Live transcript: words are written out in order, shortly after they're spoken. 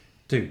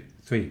2,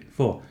 3,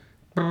 4.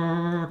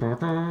 Hello,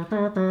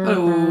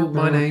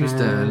 my name's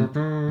Dan.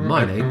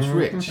 My name's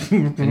Rich,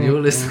 and you're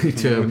listening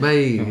to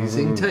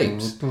Amazing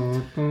Tapes.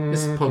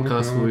 This is a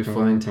podcast where we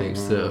find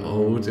tapes that are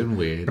old and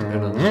weird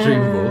and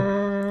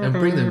unstreamable and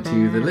bring them to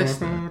you, the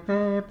listener.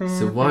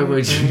 So why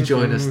won't you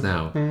join us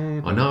now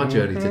on our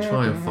journey to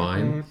try and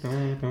find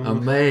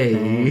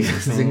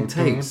amazing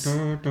tapes?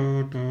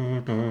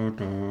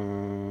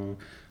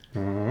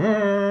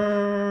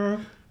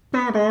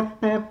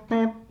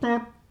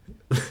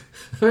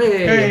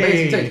 Hey,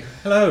 amazing tape.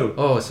 Hello.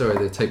 Oh, sorry,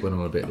 the tape went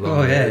on a bit long.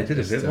 Oh, yeah, it did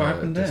a bit. What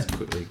happened there? Just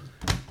quickly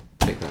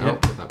take that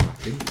out, put that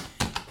back in.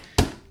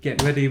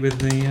 Get ready with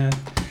the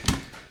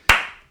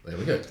There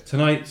we go.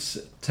 tonight's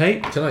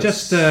tape. Tonight's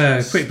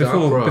Just quick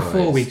before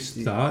Starrise. we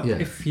start, Yeah.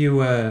 if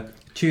you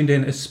tuned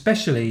in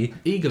especially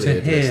Eagerly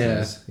to hear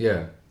listeners.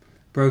 Yeah.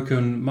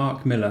 Broken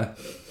Mark Miller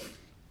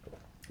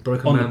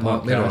Broken on Man the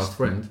Mark Miller, our podcast,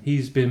 friend.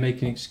 he's been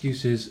making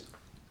excuses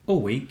all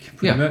week,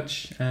 pretty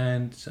much,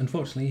 and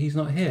unfortunately he's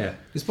not here.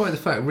 Despite the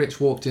fact Rich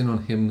walked in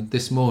on him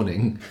this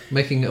morning,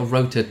 making a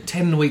rota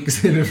 10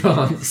 weeks in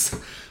advance,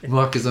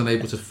 Mark is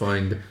unable to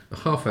find a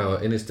half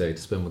hour in his day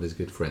to spend with his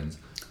good friends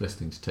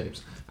listening to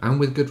tapes. And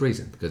with good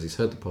reason, because he's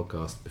heard the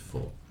podcast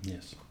before.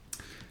 Yes.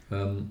 Do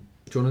you want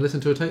to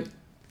listen to a tape?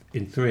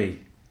 In 3,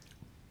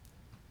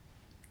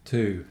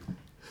 2,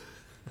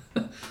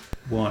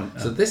 1.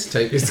 So this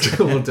tape is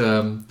called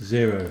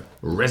 0.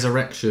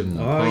 Resurrection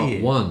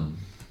Part 1.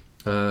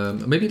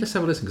 Maybe let's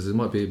have a listen because it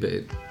might be a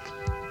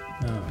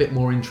bit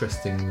more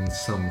interesting than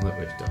some that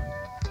we've done.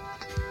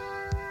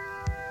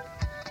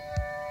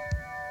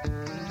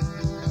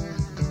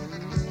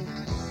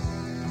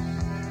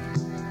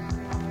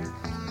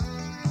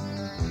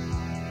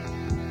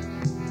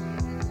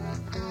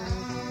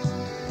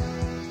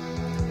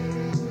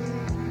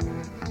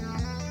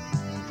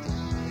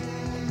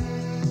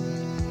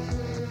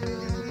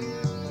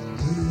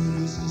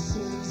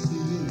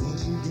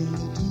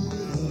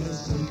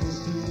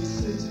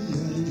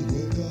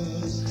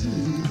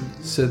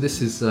 So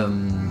this is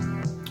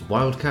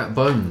Wildcat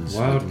Bones,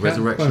 Wildcat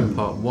Resurrection Bones.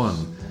 Part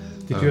 1.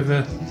 Did you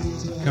ever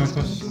come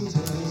across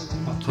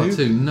Part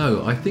 2?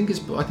 No, I think it's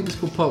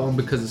called Part 1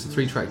 because it's a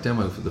 3-track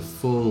demo for the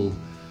full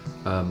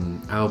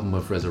album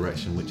of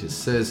Resurrection, which it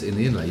says in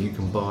the inlay you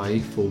can buy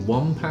for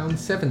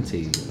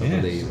 £1.70, I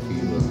Yes. believe. If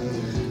you,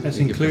 That's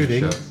you give it a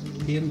including shot.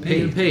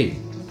 P&P. P&P.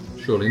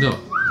 Surely not.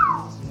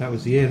 That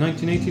was the year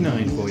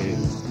 1989 for you.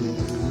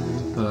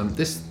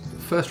 This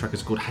first track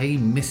is called Hey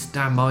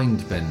Mr.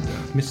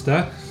 Mindbender.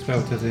 Mr.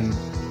 spelt as in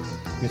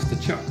Mr.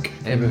 Chuck.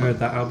 Ever heard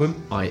that album?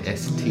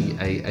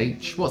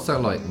 Istah. What's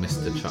that like,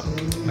 Mr. Chuck?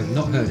 I've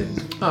not heard it.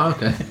 Oh,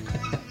 okay.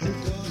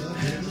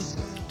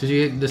 Did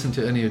you listen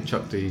to any of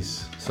Chuck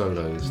D's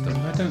solos stuff?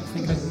 I don't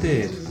think I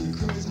did.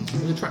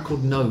 There was a track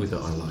called No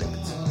that I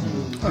liked.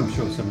 I'm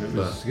sure some of it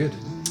was good.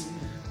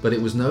 But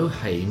it was no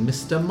Hey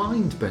Mr.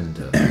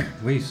 Mindbender.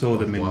 We saw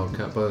them in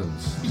Wildcat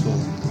Bones. saw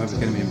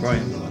Public Enemy in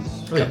Brighton once.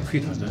 Oh, yeah. A few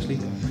times actually.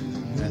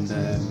 And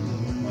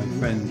my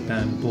friend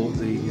Dan bought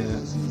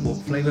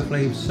Flavor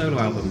Flav's solo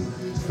album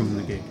from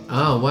the gig.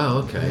 Oh, wow,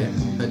 okay.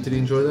 Did he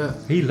enjoy that?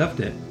 He loved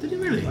it. Did he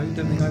really? I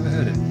don't think I ever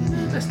heard it.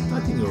 I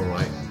think you're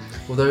alright.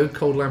 Although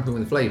Cold Lamping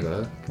with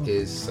Flavour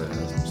is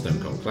Stone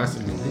Cold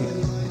Classic.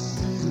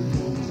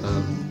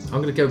 I'm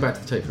going to go back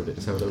to the tape for a bit.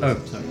 Just have a look. Oh,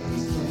 sorry.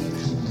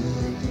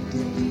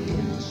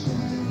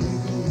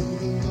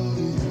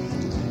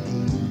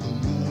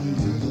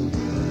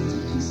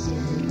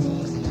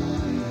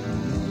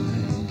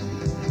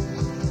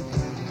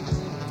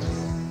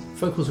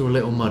 Vocals are a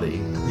little muddy.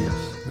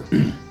 Yes.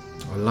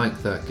 I like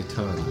that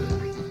guitar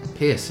though.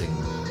 Piercing.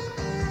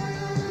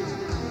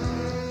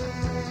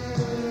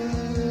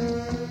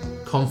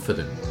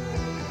 Confident.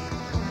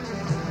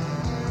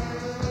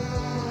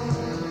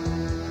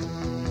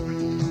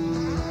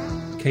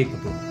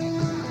 Capable.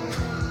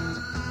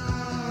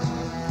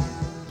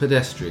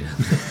 Pedestrian.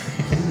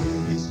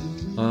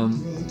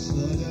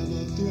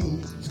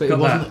 But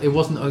got it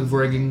wasn't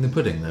over egging the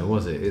pudding though,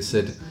 was it? It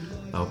said,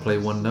 I'll play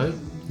one note.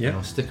 Yeah. And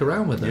I'll stick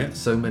around with it. Yeah.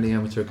 So many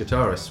amateur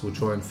guitarists will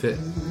try and fit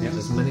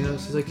as many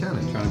notes as they can.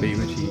 Trying to be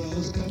Richie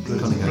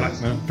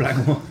Cunningham.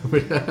 Blackmore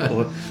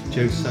or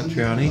Joe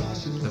Satriani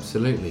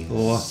Absolutely.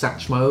 Or-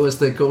 Satchmo, as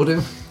they called him.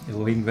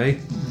 or Yngwie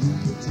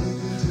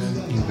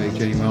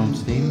J.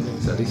 Malmsteen.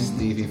 Exactly.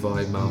 Stevie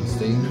Vai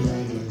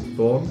Malmsteen.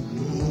 Born.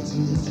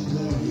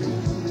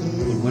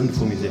 All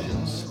wonderful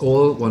musicians.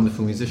 All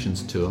wonderful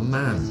musicians to a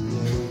man.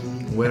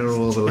 Where are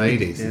all the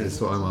ladies? Yeah.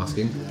 That's what I'm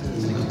asking.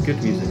 Sings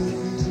good music.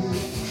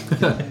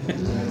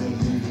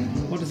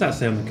 What does that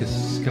say on the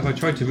cassette? Have I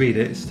tried to read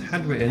it? It's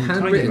handwritten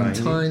Handwritten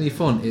tiny. tiny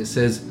font. It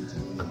says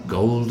a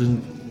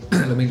golden.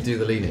 Let me do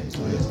the lean in.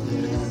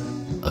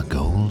 A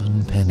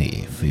golden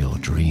penny for your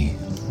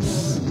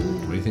dreams.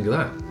 What do you think of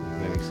that?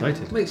 Very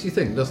excited. It makes you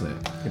think, doesn't it?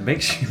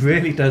 It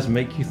really does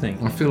make you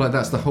think. I feel like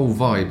that's the whole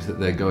vibe that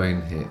they're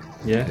going here.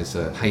 Yeah. It's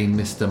a Hey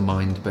Mr.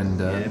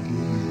 Mindbender. Yeah.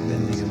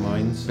 Bending of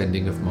minds.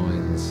 Bending of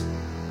minds.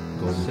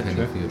 Golden Cetera.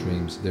 penny for your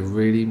dreams. They're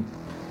really.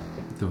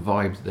 The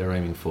vibe that they're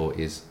aiming for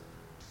is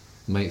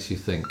makes you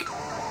think.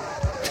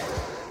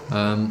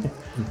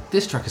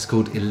 This track is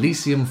called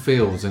Elysium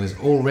Fields and is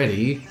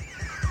already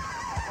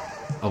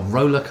a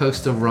roller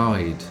coaster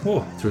ride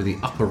Oh. through the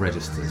upper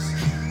registers.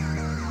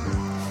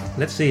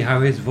 Let's see how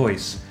his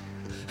voice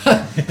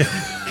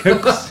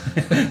copes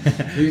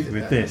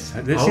with this.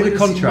 Let's see the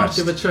contrast.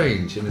 See much of a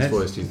change in his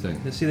voice, do you think?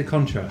 Let's see the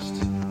contrast.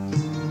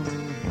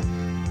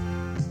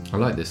 I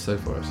like this so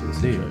far, actually.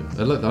 This Do you?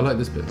 intro. I like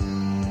this bit.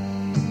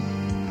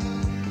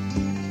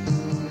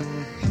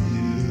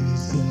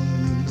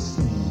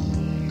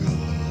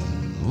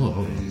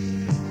 Whoa.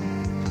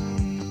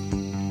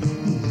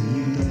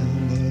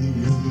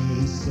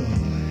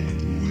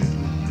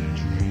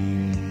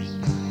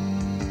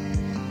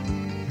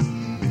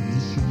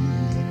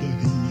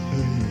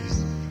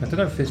 I don't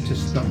know if it's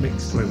just not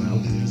mixed very well,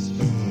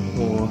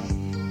 or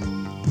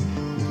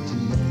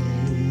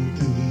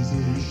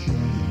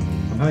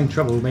I'm having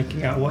trouble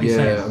making out what he's Yeah,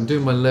 saying. I'm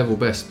doing my level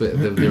best, but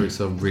the lyrics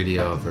really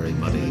are very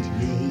muddy.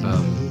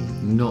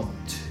 Not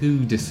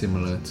too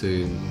dissimilar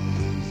to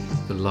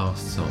the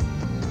last song,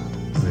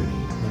 really.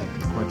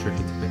 Quite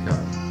tricky to pick up.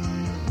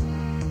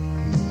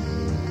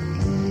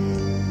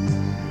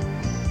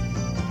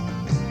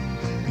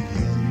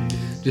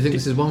 Do you think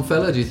this is one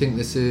fella? Do you think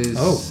this is?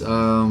 Do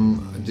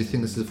you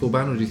think this is a full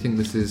band, or do you think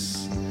this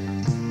is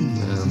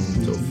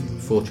sort of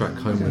 4-track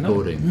home Don't know.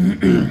 recording?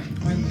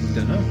 I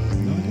don't know.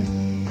 No idea.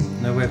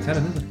 No way of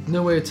telling, is there?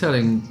 No way of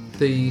telling.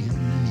 The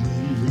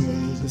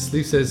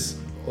sleeve says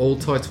all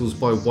titles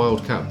by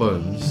Wildcat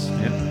Bones,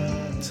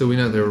 Yep. so we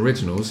know they're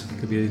originals.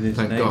 Could be his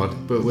Thank name. God,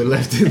 but we're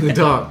left in the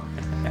dark.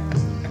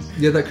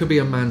 Yeah, that could be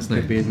a man's Could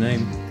name. be his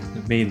name. I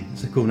mean,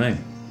 it's a cool name.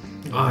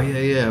 Oh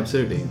yeah,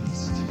 absolutely.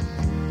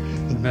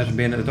 Imagine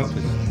being at the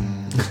doctor's.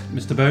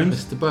 Mr.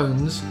 Bones? Mr.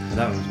 Bones.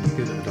 That would be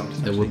good at the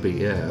doctor's. It would be,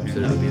 yeah, that would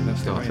absolutely. be a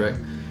best Star way. Trek.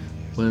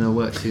 When I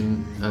worked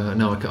in,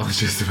 no, I was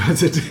just about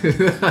to do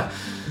that.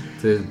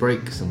 To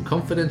break some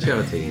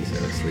confidentiality, so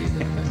sleep.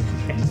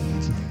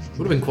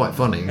 Would have been quite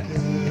funny.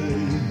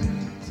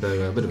 So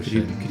a bit of a Could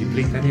you shame.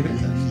 bleep any of it?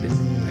 That's a bit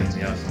pain in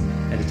the arse.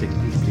 Editing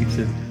these bleeps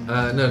in.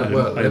 No,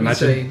 well, I'd let me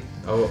imagine. say,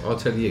 I'll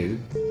tell you,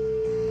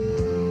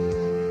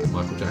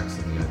 Michael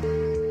Jackson,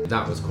 yeah.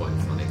 That was quite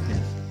funny. Yes.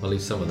 I'll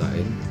leave some of that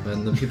in,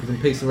 and then people can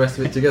piece the rest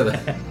of it together.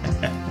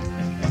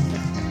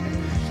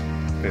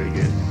 Very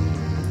good.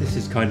 This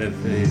is kind of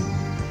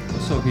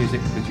what sort of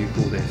music would you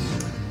call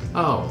this?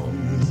 Oh.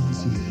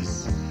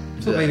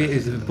 So maybe it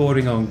is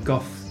bordering on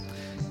goth.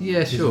 Yeah,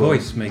 His sure.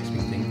 voice makes me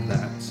think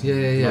that.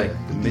 Yeah.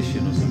 Like The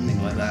Mission or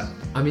something like that.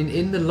 I mean,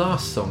 in the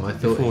last song, I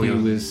thought Before he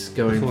your- was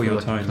going before for your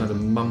like time. a kind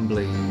of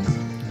mumbling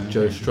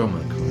Joe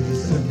Strummer kind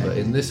of thing. Okay. But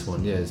in this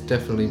one, yeah, it's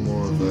definitely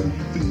more of a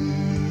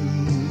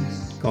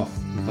Goth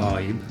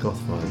vibe. goth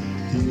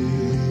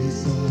vibe.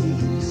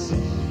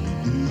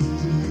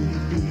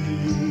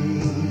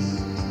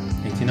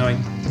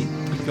 89.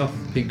 Pete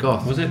Goth. Pete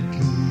Goth. Was it?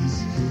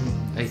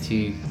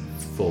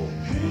 84.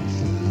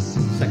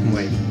 Second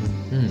wave.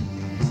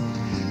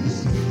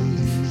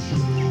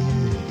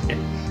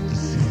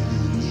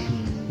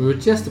 We were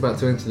just about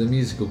to enter the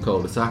musical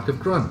cul-de-sac of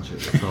grunge at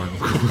the time, of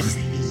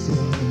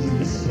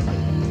course.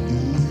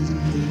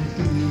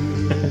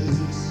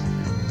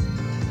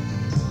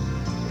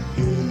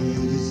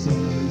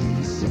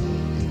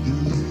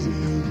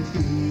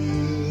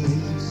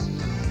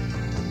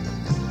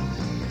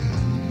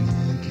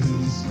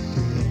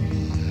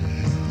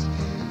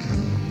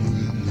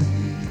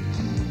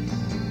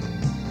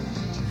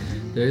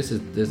 There's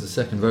a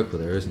second vocal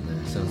there, isn't there?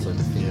 It sounds like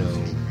a female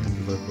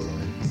vocal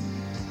line.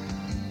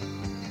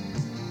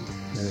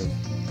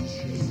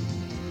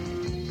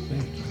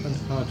 It's kind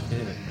of hard to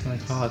hear it.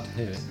 Kind of hard to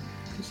hear it.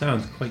 It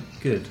sounds quite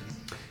good.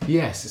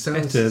 Yes, it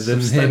sounds Better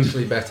than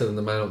substantially better than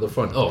the man at the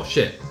front. Oh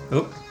shit!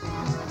 Oh.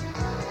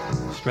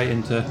 Straight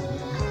into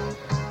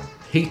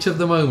Heat of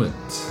the moment.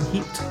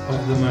 heat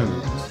of the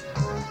moment.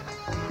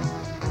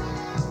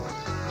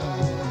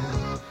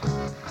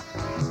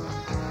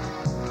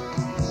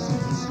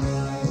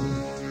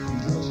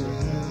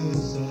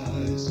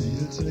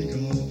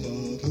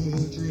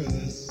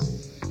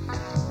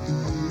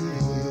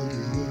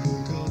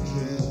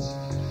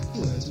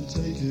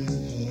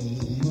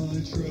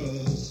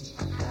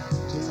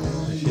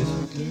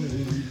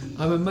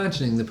 I'm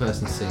imagining the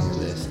person singing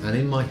this, and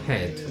in my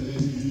head,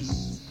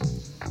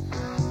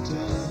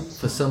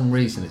 for some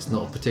reason, it's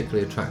not a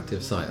particularly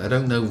attractive sight. I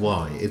don't know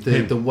why.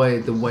 The way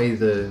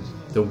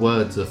the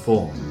words are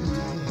formed.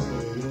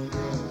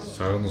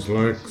 Sounds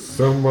like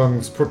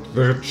someone's put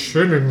their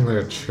chin in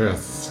their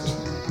chest.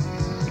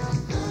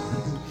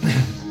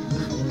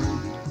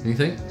 You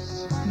think?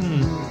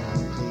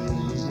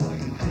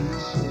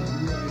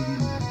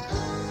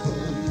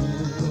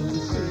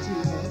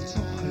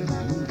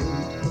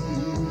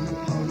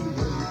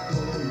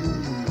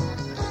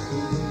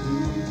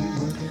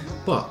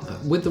 But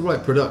with the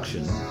right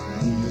production,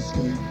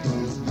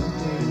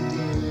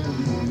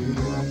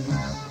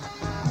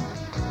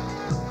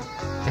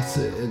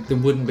 it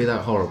wouldn't be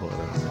that horrible, I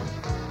don't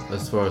think,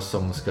 as far as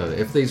songs go.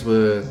 If these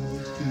were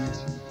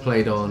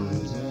played on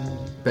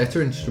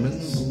better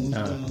instruments,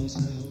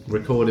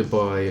 recorded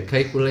by a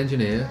capable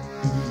engineer,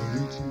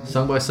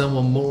 sung by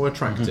someone more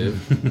attractive,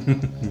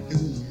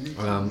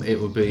 it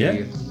would be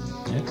Yeah.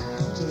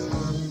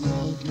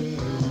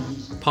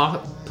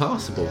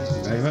 passable.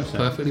 Very much so.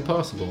 Perfectly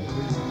passable.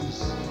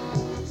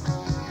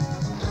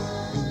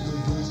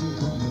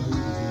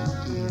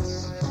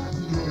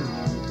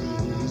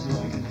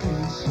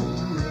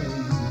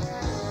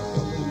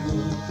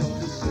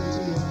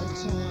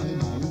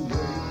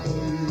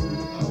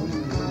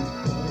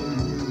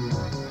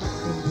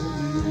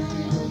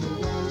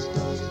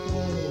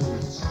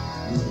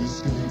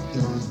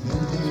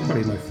 It's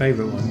probably my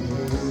favourite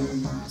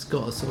one. It's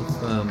got a sort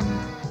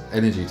of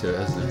energy to it,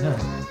 hasn't it? Yeah.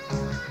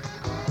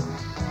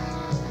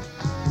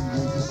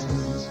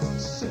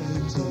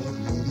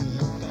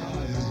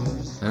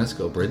 And it's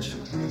got a bridge.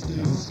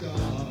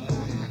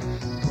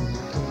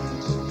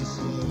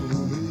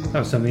 That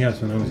was something else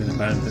when I was in a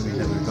band that we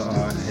never got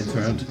our heads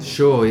around.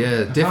 Sure,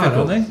 yeah,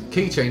 difficult. aren't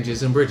Key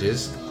changes and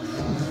bridges.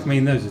 I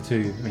mean, those are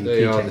two. I mean, They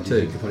key are the changes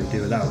two. you could probably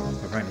do without,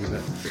 quite frankly,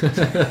 but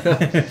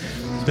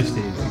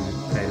especially if you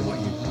play what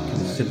you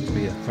consider to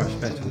be a thrash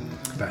metal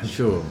band.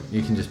 Sure,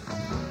 you can just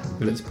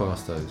blitz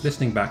past those.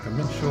 Listening back, I'm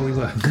not sure we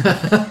were.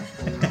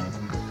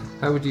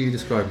 How would you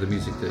describe the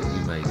music that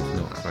you made if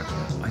not thrash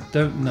metal? I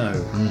don't know.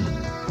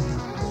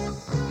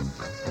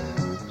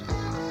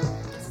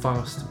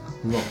 Fast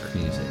rock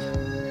music.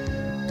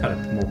 Kind of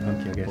more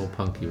punky, I guess. Or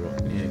punky rock.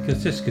 Yeah,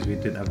 because we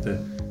didn't have the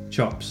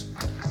chops.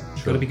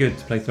 It's got to be good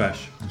to play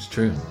thrash. It's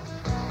true.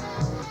 I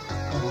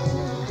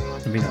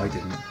mean, I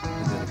didn't. The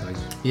other guys.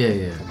 Yeah.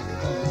 You're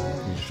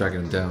just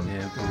dragging them down.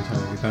 Yeah, every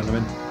time we found them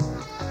in.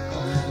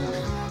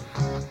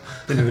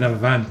 Didn't even have a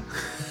van.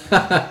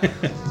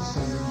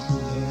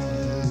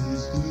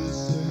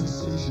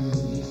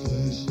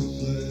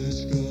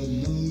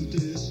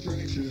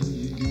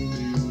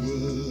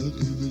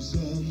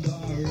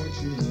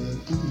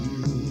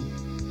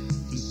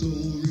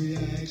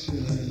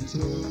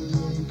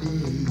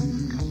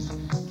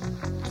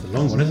 It's a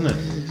long one, isn't it?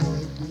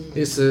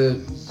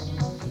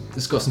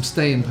 It's got some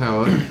staying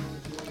power.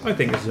 I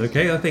think it's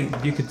okay. I think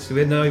you could.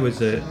 When I was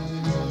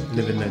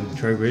living in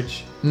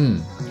Trowbridge,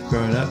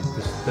 growing up,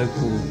 this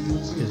local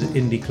is an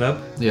indie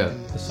club, Yeah.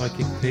 the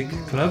Psychic Pig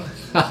Club.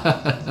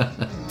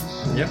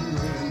 Yep.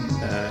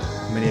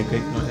 Many a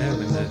gig night there,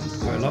 went there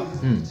quite a lot.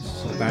 It's the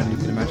sort of band you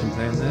can imagine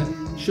playing there.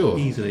 Sure.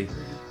 Easily.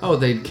 Oh,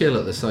 they'd kill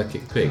at the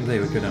Psychic Pig. They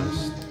would go down a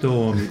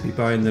storm. You'd be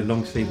buying the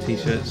long sleeve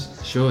t-shirts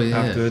Sure, yeah.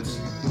 afterwards,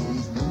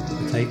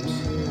 the tapes.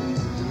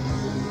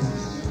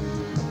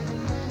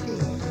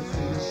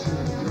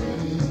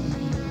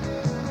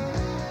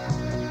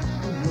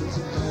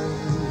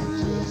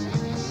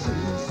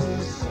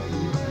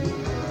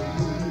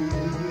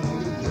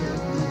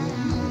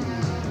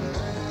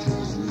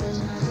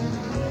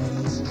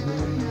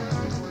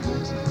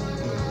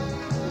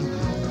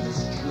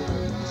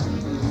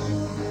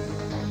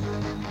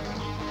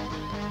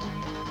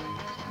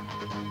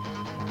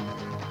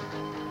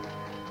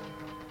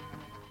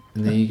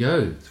 And there you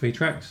go. 3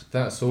 tracks.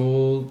 That's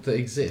all that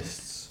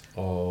exists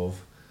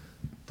of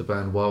the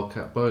band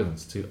Wildcat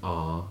Bones to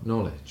our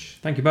knowledge.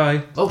 Thank you,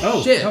 bye.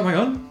 Oh, shit. Oh, hang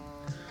on.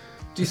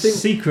 Do you think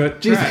Secret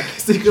do you track. think-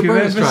 secret Do you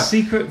bonus remember track.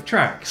 secret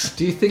tracks?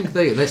 Do you think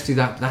they... Let's do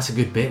that. That's a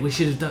good bit. We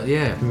should have done...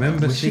 Yeah.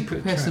 Remember we should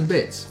secret prepare some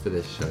bits for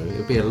this show.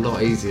 It'll be a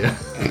lot easier.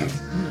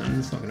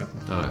 It's not gonna.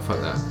 Alright, fuck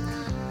that.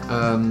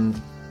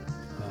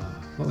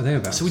 What were they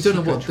about? So we don't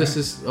know Secret what this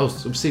tracks? is... Oh,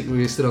 some secret...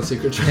 We're still on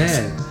secret tracks.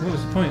 Yeah. What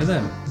was the point of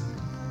them?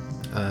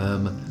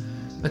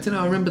 I don't know.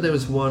 I remember there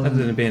was one... Other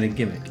than it being a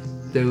gimmick.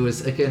 There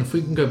was... Again, if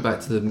we can go back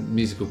to the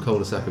musical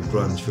cul-de-sac of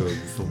grunge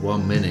for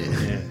 1 minute.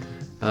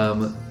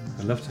 Yeah.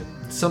 I loved it.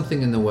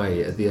 Something in the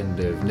Way at the end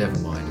of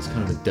Nevermind is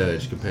kind of a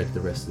dirge compared to the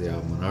rest of the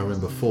album, and I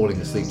remember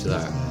falling asleep to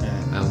that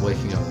and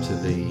waking up to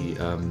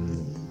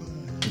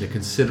the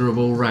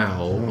considerable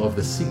row of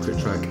the secret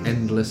track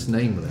Endless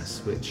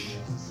Nameless, which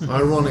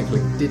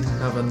ironically did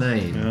have a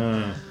name,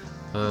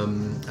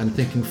 and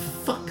thinking,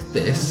 fuck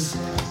this,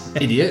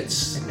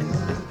 idiots.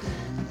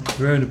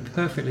 You own a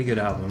perfectly good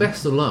album.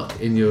 Best of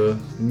luck in your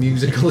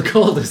musical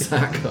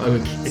cul-de-sac, I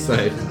would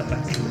say.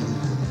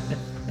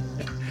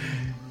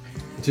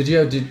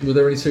 Were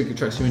there any secret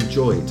tracks you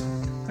enjoyed?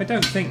 I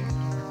don't think,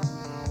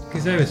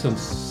 because there was some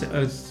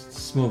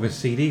it's more of a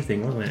CD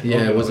thing, wasn't it?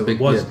 Yeah, Or it was a big.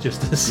 It was yeah.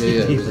 just a CD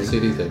Yeah, it was a thing.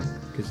 CD thing.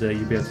 Because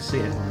you'd be able to see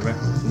it on the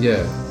record.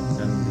 Yeah.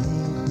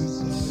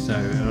 So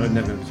I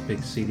never was a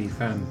big CD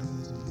fan.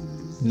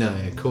 No,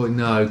 of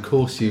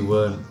course you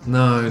weren't.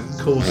 No, of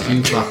course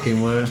you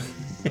fucking weren't.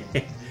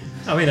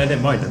 I mean, I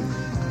didn't mind them.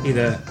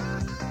 Either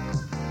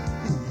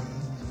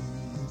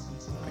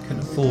I couldn't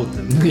afford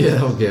them, Yeah,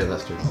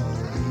 that's true. or I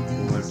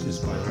would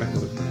just buy the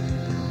record.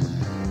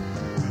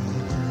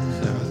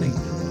 So I think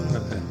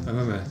I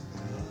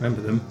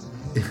remember them.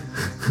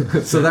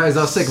 So that is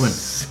our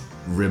segment.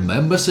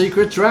 Remember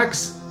secret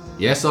tracks?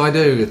 Yes, I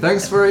do.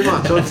 Thanks very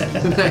much. On to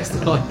the next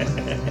one.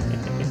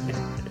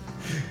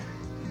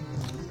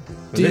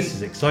 But this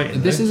is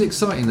exciting. This though. is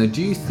exciting, though.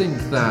 Do you think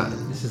that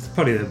This is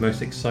probably the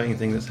most exciting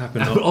thing that's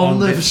happened on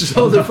the this,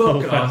 on the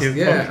whole podcast? fucking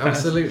Yeah, podcast.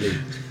 absolutely.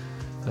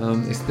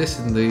 It's this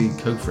and the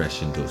Code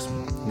Fresh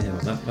endorsement. Yeah,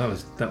 well, that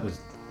was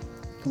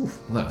Well,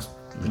 that was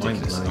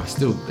ridiculous. Mind-blowing. I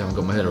still haven't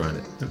got my head around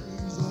it.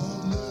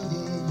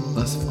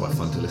 That's quite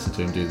fun to listen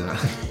to him do that.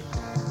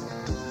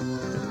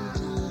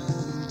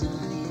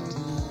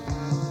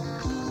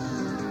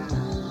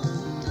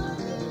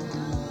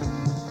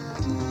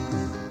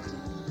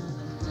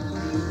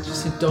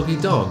 Just a doggy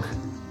dog.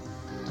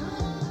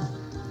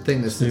 I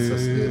think this is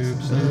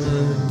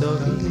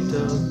doggy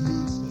dog.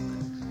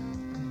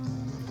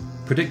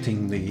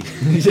 predicting the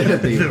Yeah,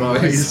 the the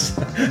rise.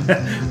 rise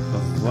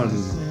of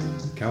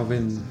one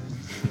Calvin.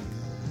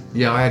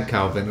 Yeah, I had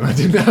Calvin and I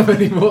didn't have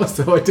any more,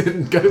 so I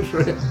didn't go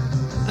for it.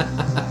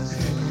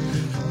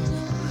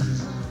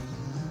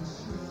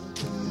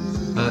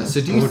 So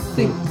do you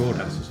think...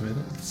 Broadhouse or something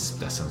like that?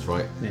 That sounds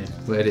right. Yeah.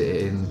 We'll edit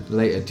it in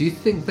later. Do you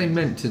think they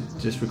meant to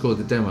just record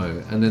the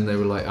demo and then they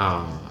were like,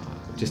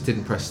 just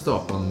didn't press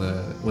stop on the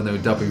when they were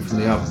dubbing from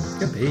the album?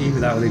 Could be. Either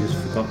that or they just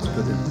forgot to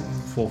put the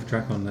fourth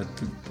track on the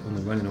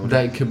running order.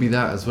 That could be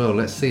that as well.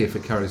 Let's see if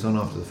it carries on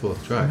after the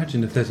fourth track.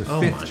 Imagine if there's a Oh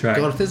fifth my track.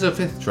 god, if there's a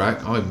fifth track,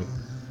 I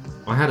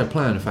had a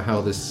plan for how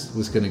this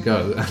was going to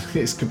go, and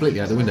it's completely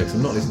out the window because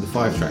I'm not listening to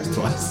 5 tracks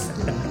twice.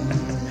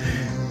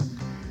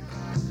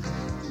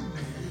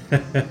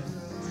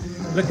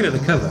 Looking at the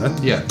cover,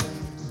 Yeah.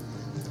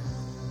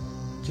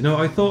 do you know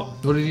what I thought?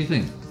 What did you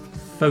think?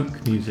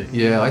 Folk music.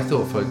 Yeah, I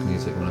thought folk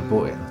music when I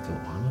bought it. And I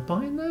thought, why am I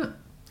buying that?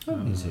 Folk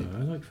music. I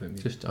like folk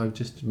music. I'm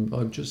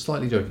just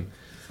slightly joking.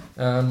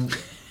 Oh,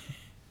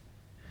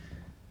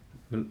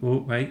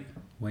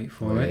 wait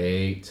for it.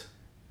 Wait.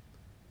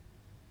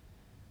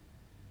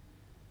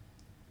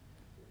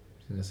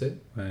 Think that's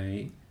it?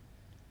 Wait.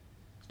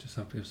 Just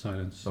have a bit of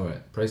silence. All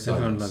right. Praise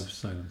Everyone silence. loves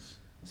silence.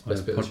 It's the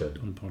best bit of the show.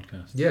 On the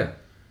podcast. Yeah.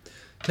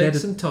 Take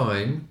Dead- some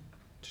time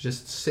to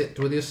just sit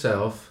with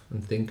yourself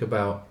and think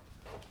about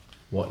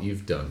what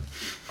you've done.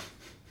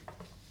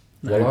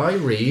 No, While I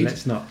read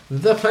Let's not.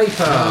 the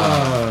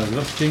paper.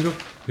 Lost jingle.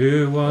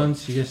 Who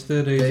wants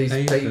yesterday's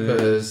These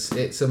papers.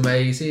 It's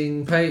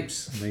amazing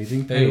papes.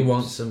 Amazing Who papes.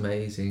 wants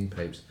amazing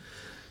papes?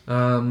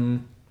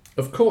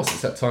 Of course,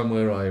 it's that time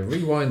where I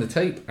rewind the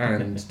tape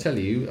and tell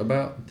you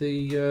about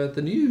the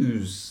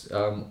news,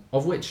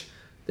 of which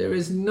there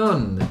is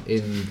none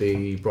in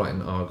the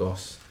Brighton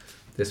Argos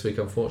this week,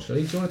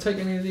 unfortunately. Do you want to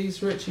take any of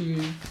these, Rich? Are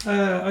you...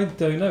 I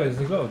don't know. There's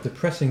a lot of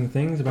depressing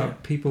things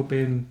about people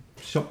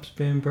shops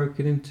being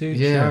broken into,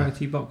 Yeah.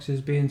 charity boxes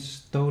being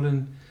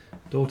stolen.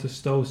 Daughter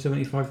stole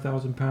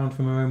 £75,000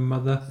 from her own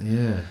mother.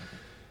 Yeah.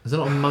 There's a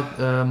lot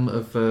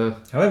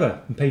of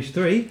However, on page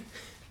 3,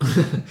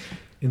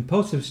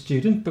 impulsive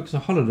student books a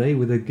holiday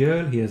with a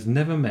girl he has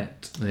never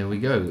met. there we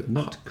go.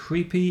 Not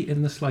creepy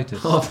in the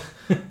slightest.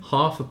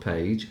 Half a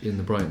page in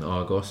the Brighton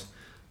Argos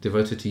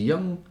devoted to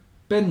young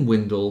Ben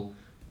Windle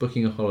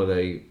booking a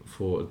holiday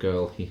for a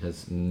girl he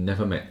has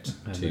never met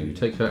to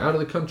take her out of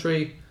the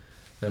country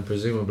and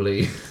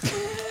presumably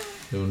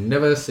he'll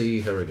never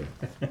see her again.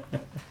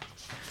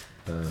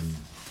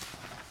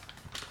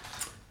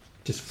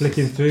 Just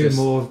flicking through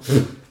more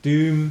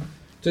doom.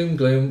 Doom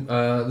gloom.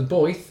 The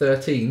boy,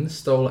 13,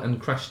 stole and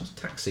crashed a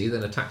taxi,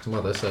 then attacked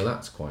mother, so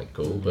that's quite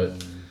cool.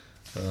 But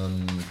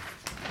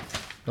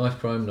knife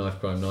crime.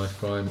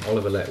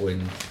 Oliver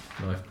Letwin,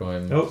 knife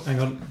crime. Oh, hang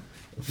on.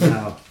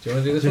 Now, Do you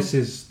want to do this?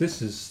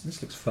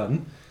 this looks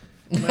fun.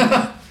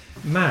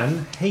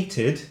 Man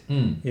hated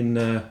in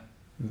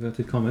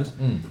inverted commas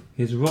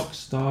his rock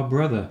star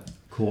brother.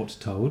 Court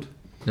told.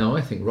 No,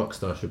 I think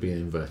Rockstar should be in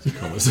inverted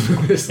commas for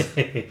this.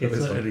 It's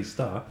not really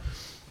star.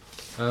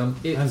 It's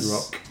And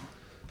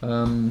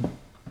rock.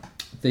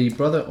 the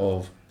brother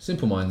of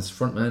Simple Minds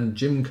frontman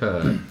Jim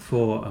Kerr.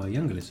 For our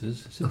younger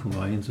listeners, Simple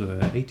Minds were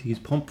an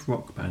 80s pomp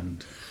rock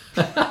band.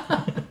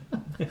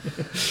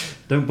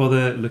 Don't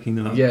bother looking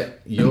them up. Yeah,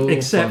 you're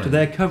Except fine.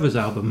 their covers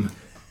album.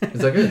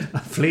 Is that good?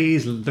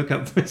 Please look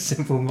up the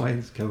Simple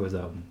Minds covers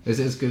album. Is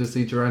it as good as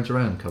the Duran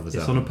Duran covers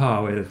It's album? on a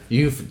par with.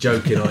 You're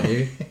joking, aren't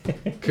you?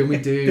 Can we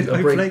do Did a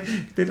I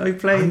break?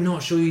 play? I'm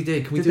not sure you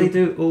did. Can we Did they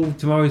do all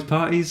tomorrow's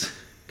parties?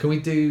 Can we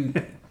do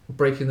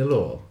Breaking the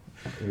Law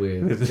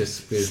with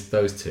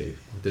those two,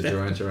 the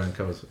Duran Duran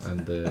covers,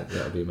 and that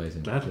would be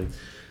amazing. Gladly.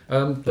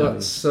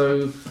 But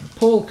so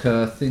Paul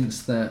Kerr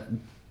thinks that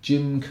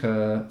Jim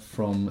Kerr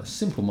from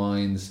Simple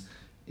Minds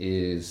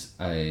is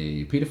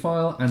a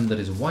paedophile and that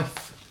his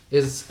wife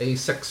is a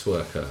sex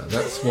worker.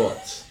 That's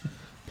what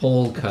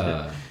Paul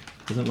Kerr.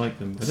 Doesn't like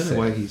them. I don't know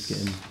why he's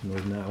getting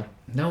annoyed now.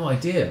 No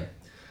idea.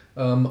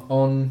 I'm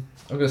going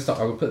to start.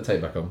 I'll put the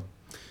tape back on.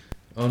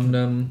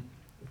 On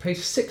page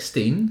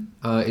 16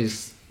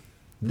 is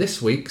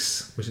this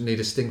week's. We should need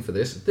a sting for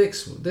this.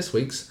 This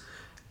week's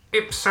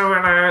Ipso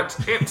Alert,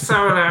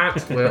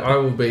 where I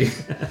will be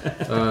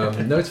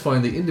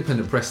notifying the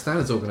Independent Press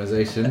Standards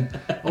Organisation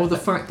of the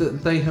fact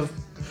that they have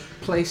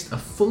placed a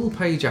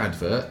full-page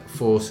advert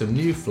for some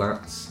new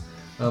flats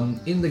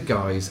in the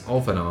guise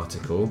of an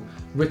article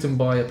written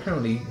by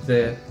apparently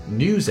their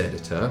news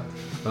editor,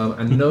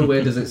 and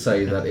nowhere does it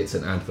say that it's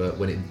an advert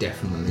when it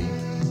definitely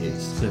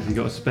is. So if you've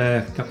got a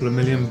spare couple of £1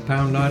 million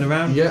lying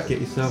around, Yeah.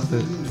 get yourself a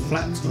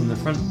flat on the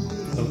front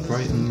of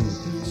Brighton.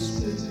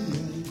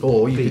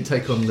 Or you could Beach,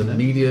 take on the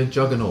media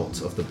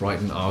juggernaut of the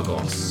Brighton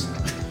Argos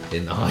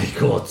in the high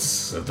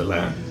courts of the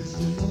land.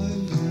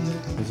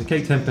 There's a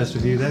Kate Tempest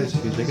review there. She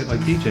was like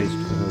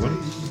DJs for her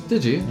once.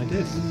 Did you? I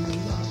did.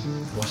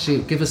 What's she?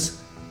 Give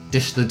us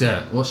dish the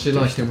dirt. What's she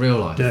like in real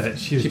life? Dirt.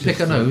 She was Did you pick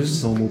her just a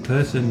nose? normal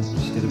person.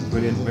 She did a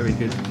brilliant, very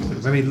good,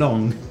 very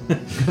long. I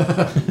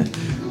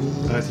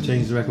had to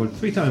change the record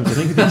 3 times, I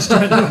think, to change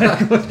the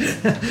record.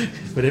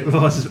 But it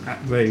was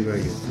very,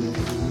 very good.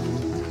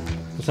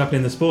 What's happening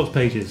in the sports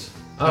pages?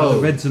 How are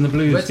the Reds and the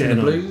Blues Reds and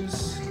getting the on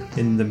Blues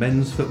in the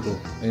men's football?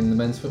 in the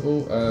men's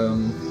football.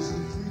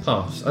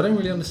 Pass. I don't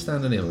really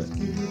understand any of it.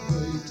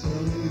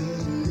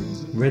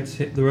 Reds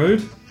hit the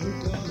road.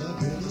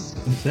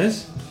 It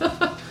says.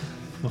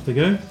 Off they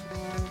go.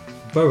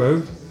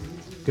 Borough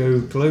go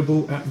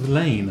global at the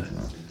lane.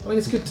 I mean,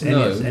 it's good to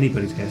know. It's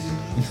anybody's guess.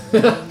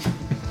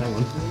 That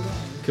one.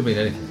 Could mean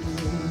anything.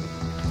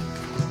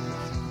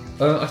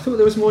 I thought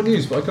there was more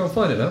news, but I can't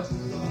find it now.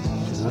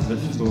 Just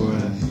adverts for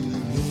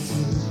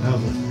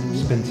houses,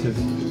 expensive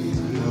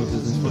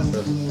houses and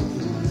stuff.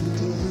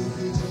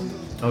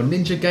 Oh,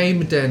 Ninja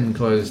Game Den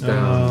closed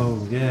down.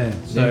 Oh yeah.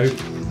 So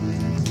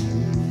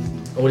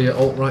All your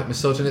alt-right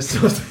misogynists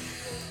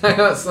hang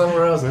out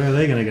somewhere else. where are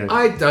they going to go?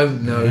 I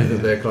don't know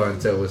that their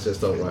clientele was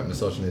just alt-right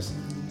misogynists.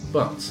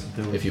 But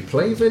if you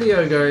play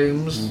video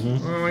games,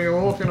 you're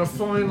walking a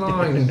fine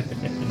line.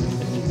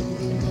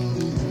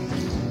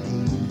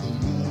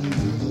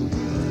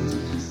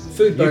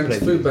 Food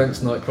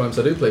banks, night crimes.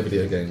 I do play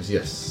video games,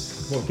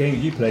 yes. What game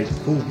did you play?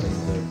 Cool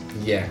game though.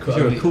 Yeah, Because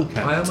you're a cool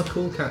cat. I am a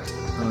cool cat.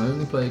 I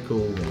only play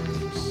cool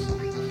games.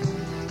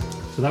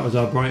 So that was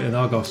our Brighton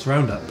Argos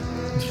roundup.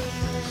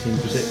 Seems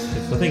a bit.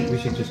 I think we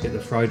should just get the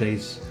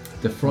Fridays.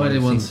 The Friday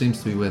one seems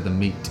to be where the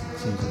meat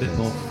Seems a bit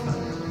more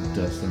fun.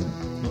 does.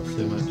 Not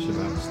so much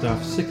about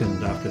staff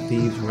sickened after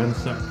thieves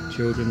ransack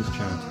children's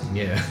charity.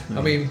 Yeah.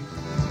 I mean,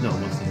 No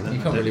one wants to hear that.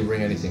 you can't really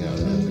bring anything out of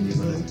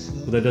that.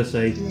 Well, there does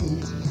say,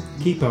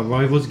 keep our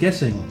rivals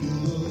guessing.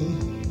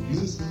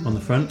 On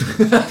the front.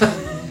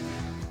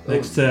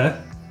 Next to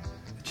a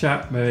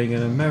chap wearing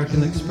an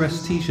American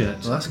Express t-shirt.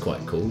 Well, that's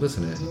quite cool,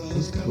 isn't it?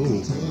 It's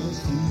cool.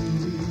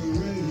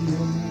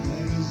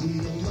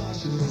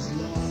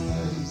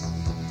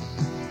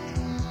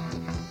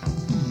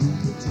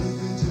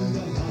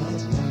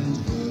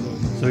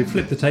 So we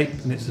flip the tape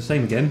and it's the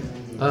same again.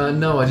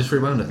 No, I just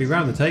rewound We it.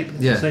 round the tape, it's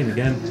Yeah. the same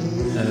again.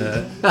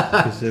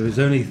 Because there was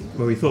only,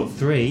 well, we thought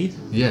 3.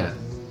 Yeah.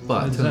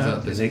 But it turns out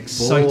It's there's an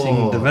exciting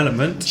 4.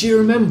 development. Do you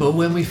remember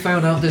when we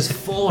found out there's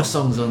 4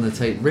 songs on the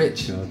tape,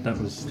 Rich? God,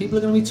 that was, People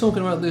are going to be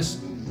talking about this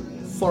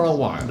for a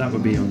while. that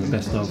would be on the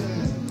best of.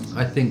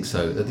 I think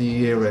so. At the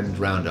year-end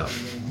roundup.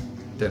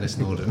 Dennis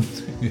Norden.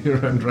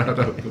 Year-end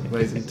roundup of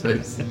amazing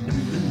tapes.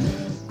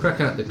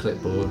 Crack out the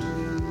clipboard.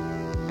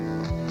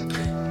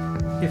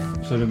 If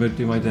so, I would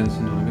do my Dennis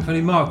Norden. If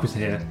only Mark was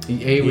here,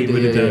 He would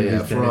would have done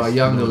his For our Dennis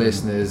younger Norden.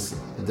 listeners,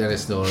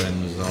 Dennis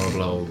Norden was an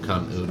horrible old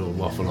cunt who'd all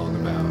waffle on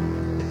about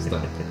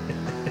stuff.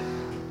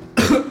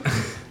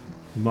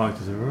 Mark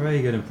does a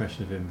very good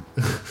impression of him.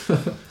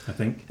 I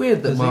think.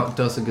 Weird that Does he? Mark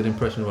does a good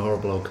impression of a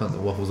horrible old cunt that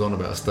waffles on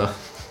about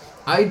stuff.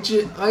 I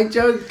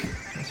joke.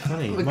 It's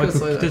funny. Because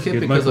Michael, I- does a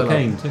good because Michael I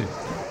Caine too.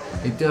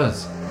 He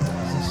does.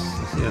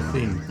 I see a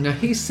theme. Now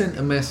he sent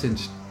a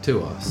message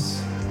to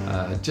us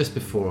just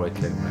before I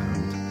came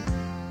round,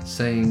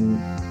 saying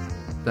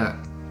that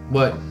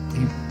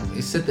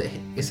he said that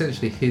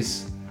essentially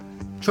his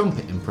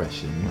trumpet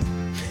impression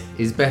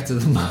is better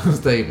than Miles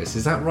Davis.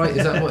 Is that right?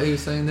 Is that what he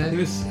was saying It there?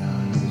 was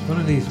one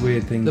of these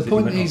weird things. The that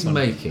point went he's off on.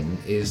 making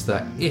is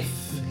that if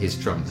his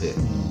trumpet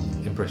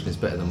impression is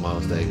better than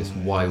Miles Davis,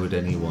 why would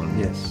anyone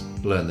Yes,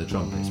 learn the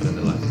trumpet, spend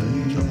their life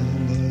learning the trumpet?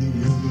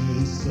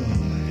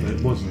 but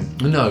it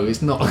wasn't. No,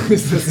 it's not.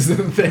 This is the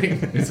thing.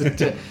 It's a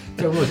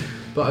terrible voice.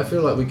 But I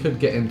feel like we could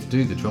get him to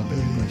do the trumpet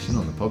impression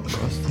on the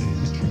podcast.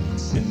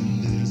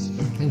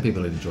 I think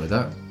people would enjoy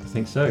that. I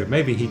think so.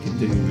 Maybe he could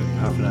do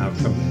half an hour of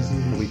trumpet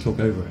and we talk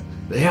over it.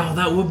 Yeah,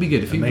 that would be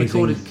good. If he Amazing.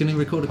 recorded, can he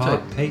record a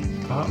tape?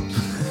 Parts.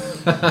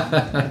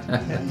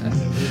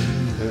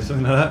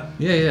 Something like that.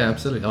 Yeah,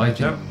 absolutely. I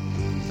Reach out.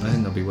 think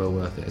that'd be well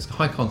worth it. It's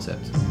high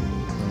concept. I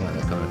like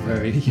that kind of thing.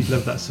 Very. You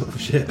love that sort of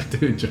shit. I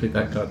do enjoy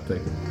that kind of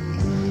thing.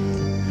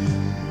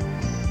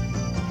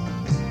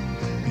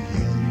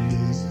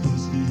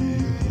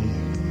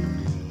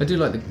 I do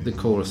like the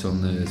chorus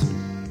on the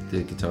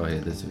guitar here.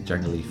 There's a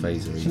jangly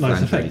phaser. It's a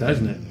nice effect, that,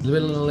 isn't it? A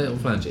little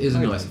flange. It is a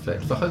Very nice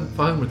effect for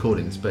home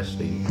recording,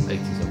 especially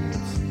 80s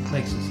onwards.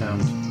 Makes it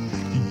sound.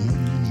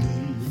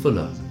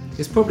 Fuller.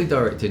 It's probably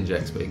direct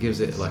injects, but it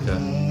gives it like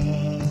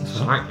a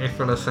slightly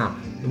fuller sound.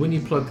 When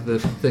you plug the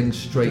thing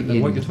straight Don't know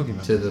in what you're talking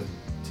about. to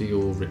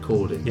your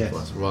recording Yes.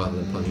 device rather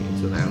than plugging it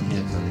into an amp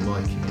and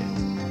miking it.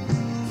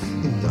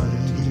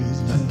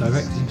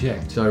 Direct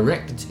inject.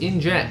 Direct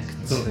inject.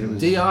 Thought it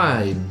was-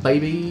 DI,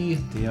 baby.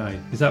 DI.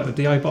 Is that a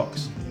DI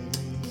box?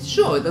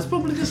 Sure, that's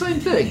probably the same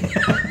thing.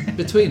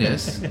 Between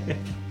us,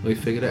 we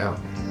figured it out.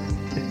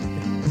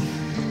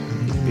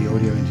 Be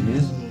audio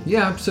engineers.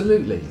 Yeah,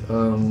 absolutely.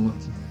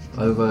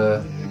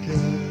 Over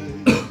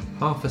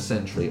half a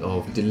century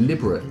of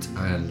deliberate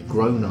and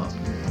grown-up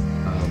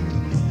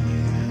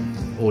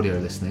audio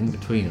listening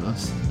between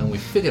us, and we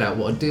figured out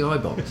what a DI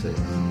box is.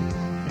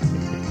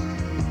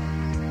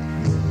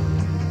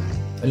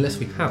 Unless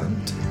we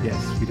haven't,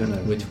 Yes, we don't know.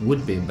 which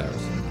would be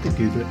embarrassing. Could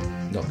Google it.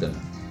 Not gonna.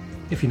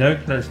 If you know,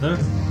 let us know.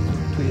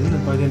 Tweet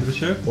in by the end of the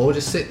show. Or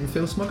just sit and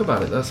feel smug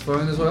about it. That's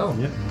fine as well.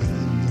 Yep.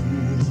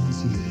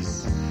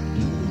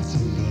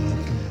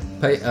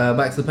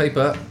 Back to the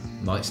paper.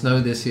 Might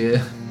snow this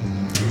year.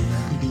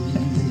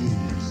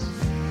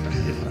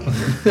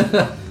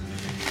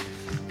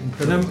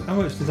 But how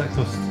much does that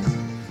cost?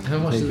 How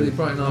much did the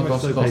Brighton How much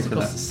Argos do they cost? pay It for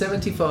cost that?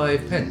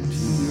 75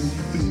 pence.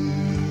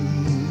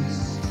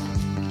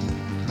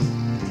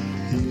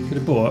 Could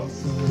have bought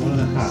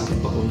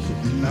 1.5 bottles of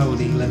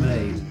Aldi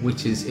lemonade.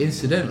 Which is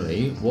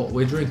incidentally what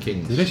we're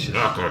drinking. Delicious.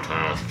 Yep.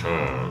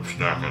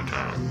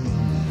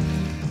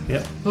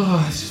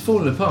 Oh, it's just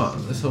falling apart,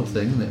 this whole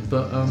thing, isn't it?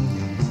 But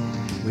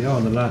We are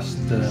on the last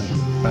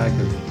bag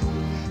of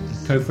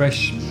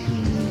Co-Fresh.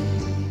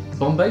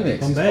 Bombay mix.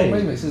 Bombay. It's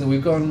Bombay mix, isn't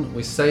it?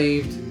 We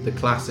saved the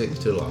classic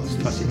to last.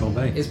 Classic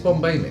Bombay. It's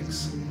Bombay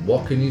mix.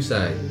 What can you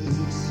say?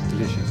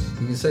 delicious.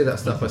 You can say that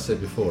stuff I said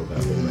before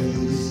about Bombay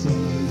mix.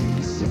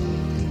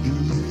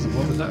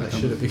 What was that?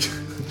 Should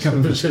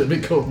it be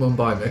called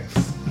Mumbai mix?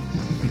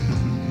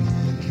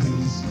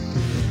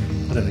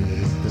 I don't think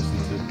there is a person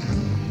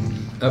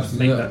to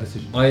Absolutely. make that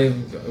decision. I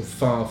am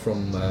far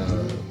from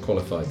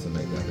qualified to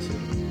make that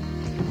decision.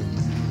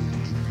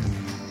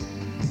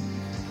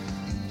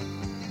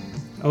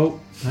 Oh,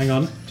 hang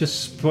on.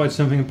 Just provided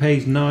something on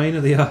page 9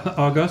 of the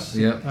Argos.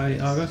 Yeah.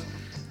 Argos.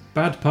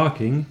 Bad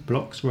parking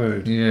blocks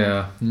road.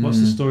 Yeah. What's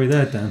the story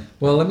there, Dan?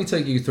 Well, let me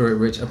take you through it,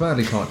 Rich. A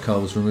badly parked car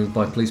was removed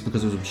by police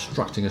because it was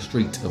obstructing a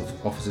street.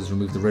 Officers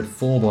removed the red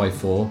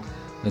 4x4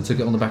 and took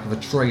it on the back of a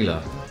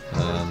trailer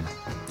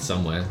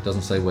somewhere.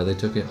 Doesn't say where they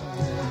took it.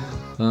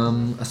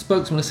 A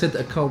spokesman has said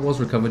that a car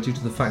was recovered due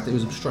to the fact that it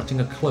was obstructing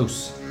a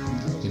close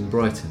in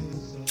Brighton.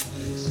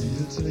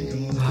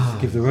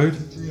 Give the road.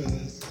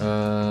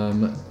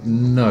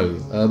 No,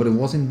 but it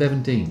was in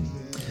Bevan Dean.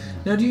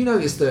 Now, do you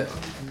notice that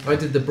I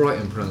did the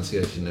Brighton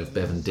pronunciation of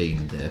Bevan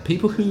Dean there?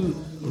 People who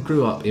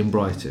grew up in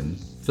Brighton,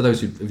 for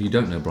those of you who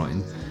don't know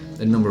Brighton,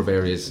 a number of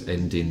areas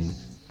end in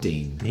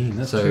Dean. Dean,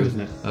 that's so, true, isn't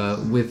it?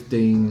 With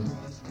Dean,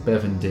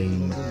 Bevan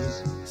Dean,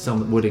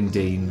 some Wooding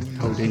Dean,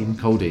 Coldine.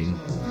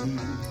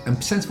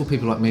 And sensible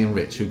people like me and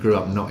Rich, who grew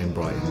up not in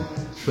Brighton,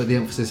 put the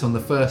emphasis on the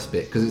first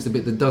bit because it's the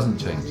bit that doesn't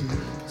change.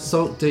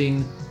 Salt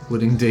Dean,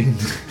 Wooding Dean,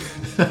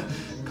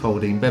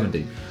 Coldine, Bevan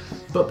Dean.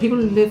 But people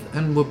who live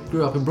and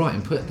grew up in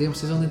Brighton put the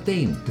emphasis on the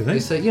Dean. Do they? They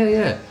say,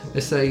 yeah. They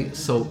say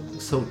Salt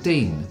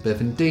Dean,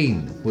 Bevan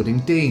Dean, Wooding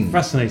Dean.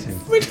 Fascinating.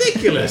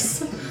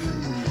 Ridiculous!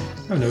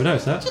 I've never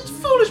noticed that. It's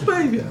foolish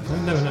behaviour.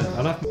 I've never noticed.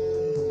 I'll have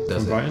Does from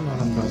it? Brighton. I'll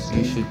have to ask.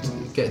 You should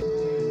get.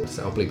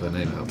 I'll bleep her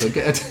name out, but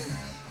get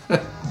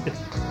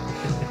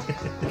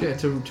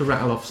her to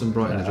rattle off some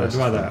Brighton I'd addresses.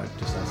 rather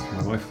just ask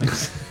my wife.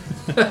 Thanks.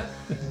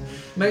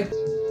 Mate,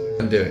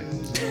 and do it.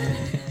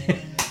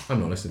 I'm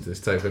not listening to this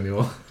tape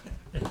anymore.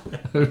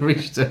 We've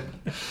reached the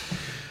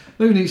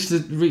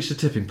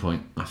tipping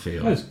point, I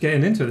feel. I was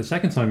getting into it the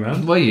second time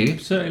round. Were you?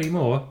 Certainly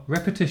more.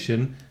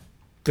 Repetition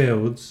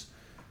builds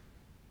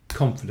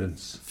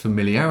confidence.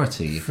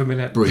 Familiarity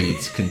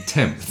breeds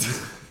contempt.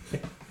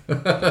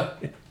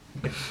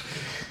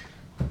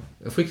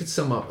 If we could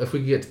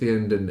get to the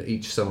end and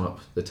each sum up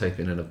the tape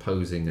in an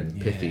opposing and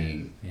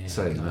pithy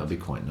saying, that would be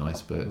quite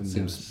nice, but it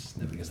seems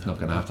it's not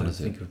going to happen, I is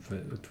it? think for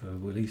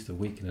at least a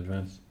week in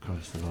advance.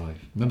 Christ alive.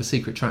 Remember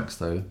Secret Tracks,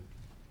 though?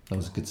 That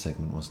was a good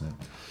segment, wasn't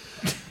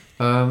it?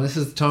 This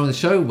is the time of the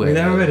show where... Are we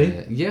there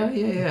already? Yeah.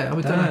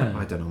 I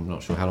don't know. I'm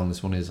not sure how long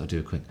this one is. I'm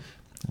going to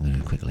do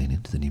a quick lean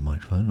into the new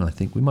microphone, and I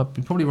think we might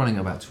be probably running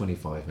about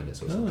 25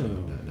 minutes or Oh,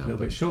 something. a little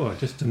bit short.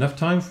 Just enough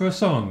time for a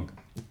song.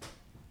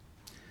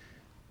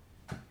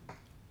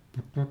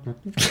 Now,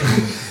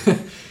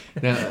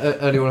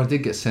 earlier on I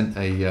did get sent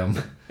a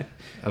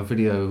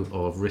video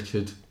of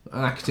Richard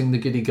acting the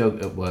giddy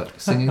goat at work,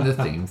 singing the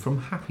theme from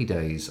Happy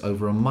Days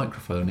over a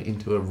microphone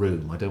into a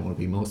room. I don't want to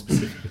be more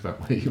specific about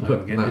where you I were.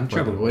 would get in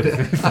trouble would if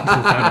it? people found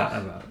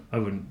out about it. I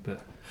wouldn't, but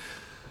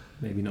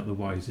maybe not the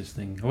wisest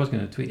thing. I was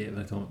going to tweet it,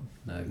 but I thought,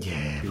 no.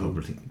 Yeah,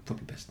 probably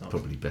best not.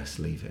 Probably best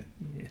leave it.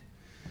 Yeah.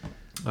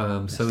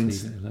 So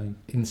Leave it alone.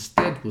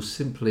 instead, we'll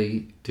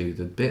simply do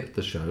the bit of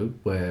the show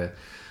where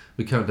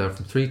we count down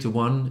from 3 to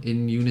 1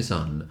 in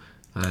unison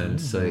and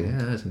say, yeah,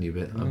 that's a new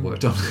bit I've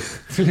worked on.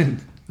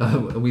 Brilliant.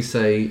 And we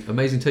say,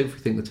 amazing tape if we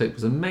think the tape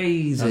was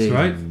amazing. That's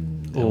right.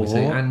 And Or we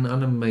say, an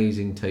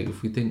unamazing tape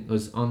if we think it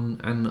was an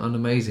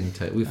unamazing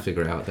tape. We'll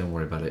figure it out, don't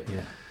worry about it.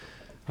 Yeah.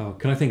 Oh,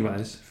 can I think about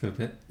this for a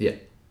bit? Yeah.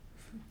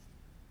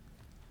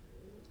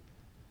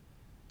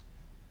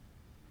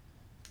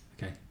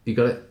 Okay. You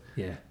got it?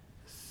 Yeah.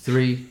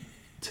 3,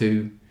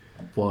 2,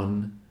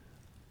 1.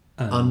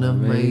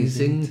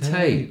 Unamazing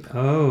tape.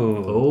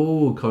 Oh.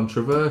 Oh,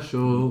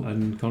 controversial.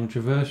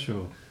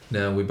 Uncontroversial.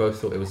 No, we both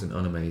thought it was an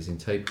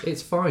unamazing tape.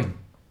 It's fine.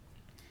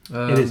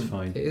 It is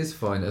fine. It is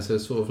fine as a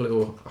sort of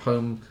little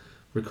home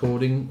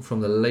recording from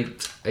the late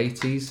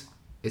 80s.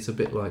 It's a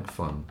bit like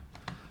fun.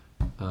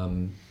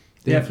 The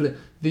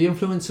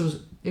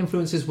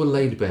influences were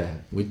laid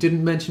bare. We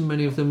didn't mention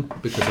many of them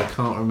because I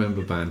can't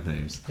remember band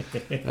names.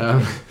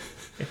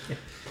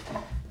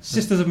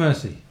 Sisters of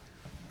Mercy.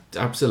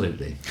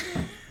 Absolutely.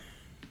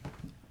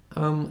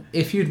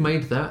 If you'd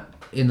made that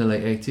in the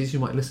late 80s, you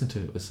might listen to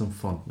it with some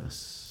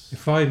fondness.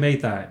 If I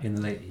made that in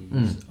the late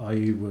 80s,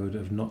 I would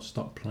have not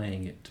stopped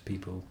playing it to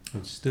people. I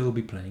would still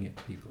be playing it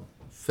to people.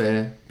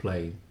 Fair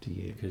play to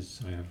you. Because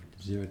I have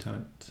zero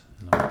talent,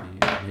 and I'd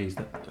be amazed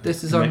that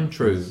This is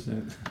untrue.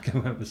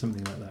 Come up with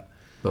something like that.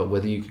 But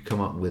whether you could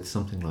come up with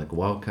something like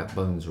Wildcat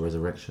Bones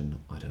Resurrection,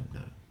 I don't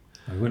know.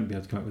 I wouldn't be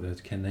able to come up with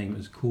a name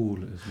as cool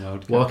as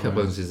Wildcat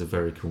Bones is a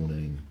very cool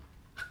name.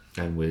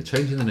 And we're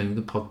changing the name of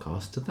the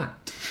podcast to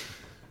that.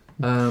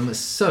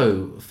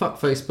 So, fuck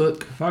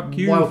Facebook. Fuck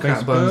you, Wildcat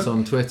Facebook. Bones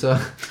on Twitter.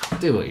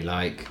 Do what you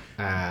like.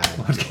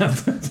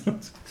 Wildcat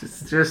Bones.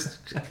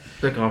 Just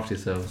look after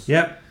yourselves.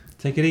 Yep.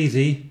 Take it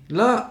easy.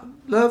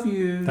 Love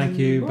you. Thank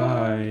you.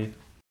 Bye.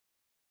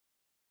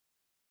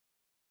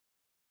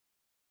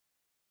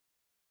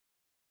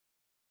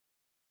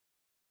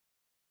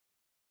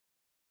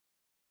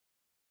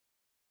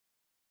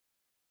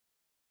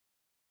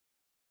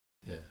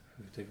 Yeah.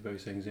 Take a very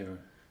saying zero.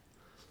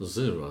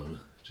 Zero.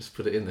 Just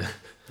put it in there.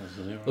 That's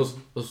zero.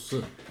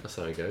 That's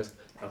how it goes.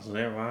 That's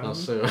zero. That's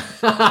zero.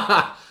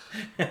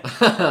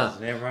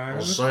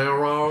 Zero.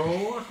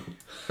 Zero.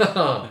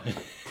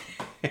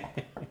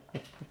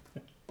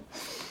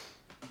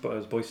 But it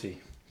was Boise.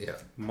 Yeah.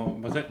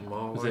 Was it?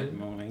 Was it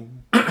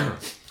morning?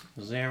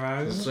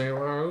 Zero.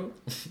 Zero.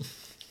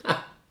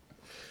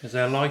 Is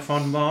there life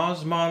on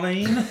Mars,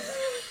 Marlene?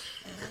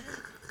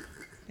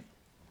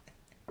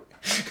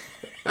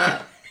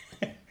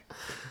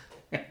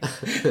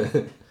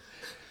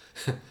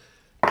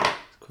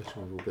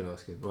 Question we've all been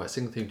asking. Right,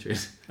 sing the theme tune.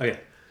 Oh yeah.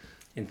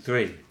 In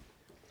 3,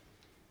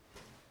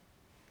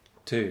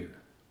 2,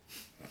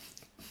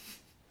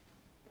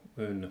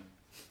 1,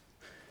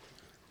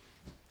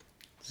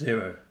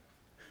 0.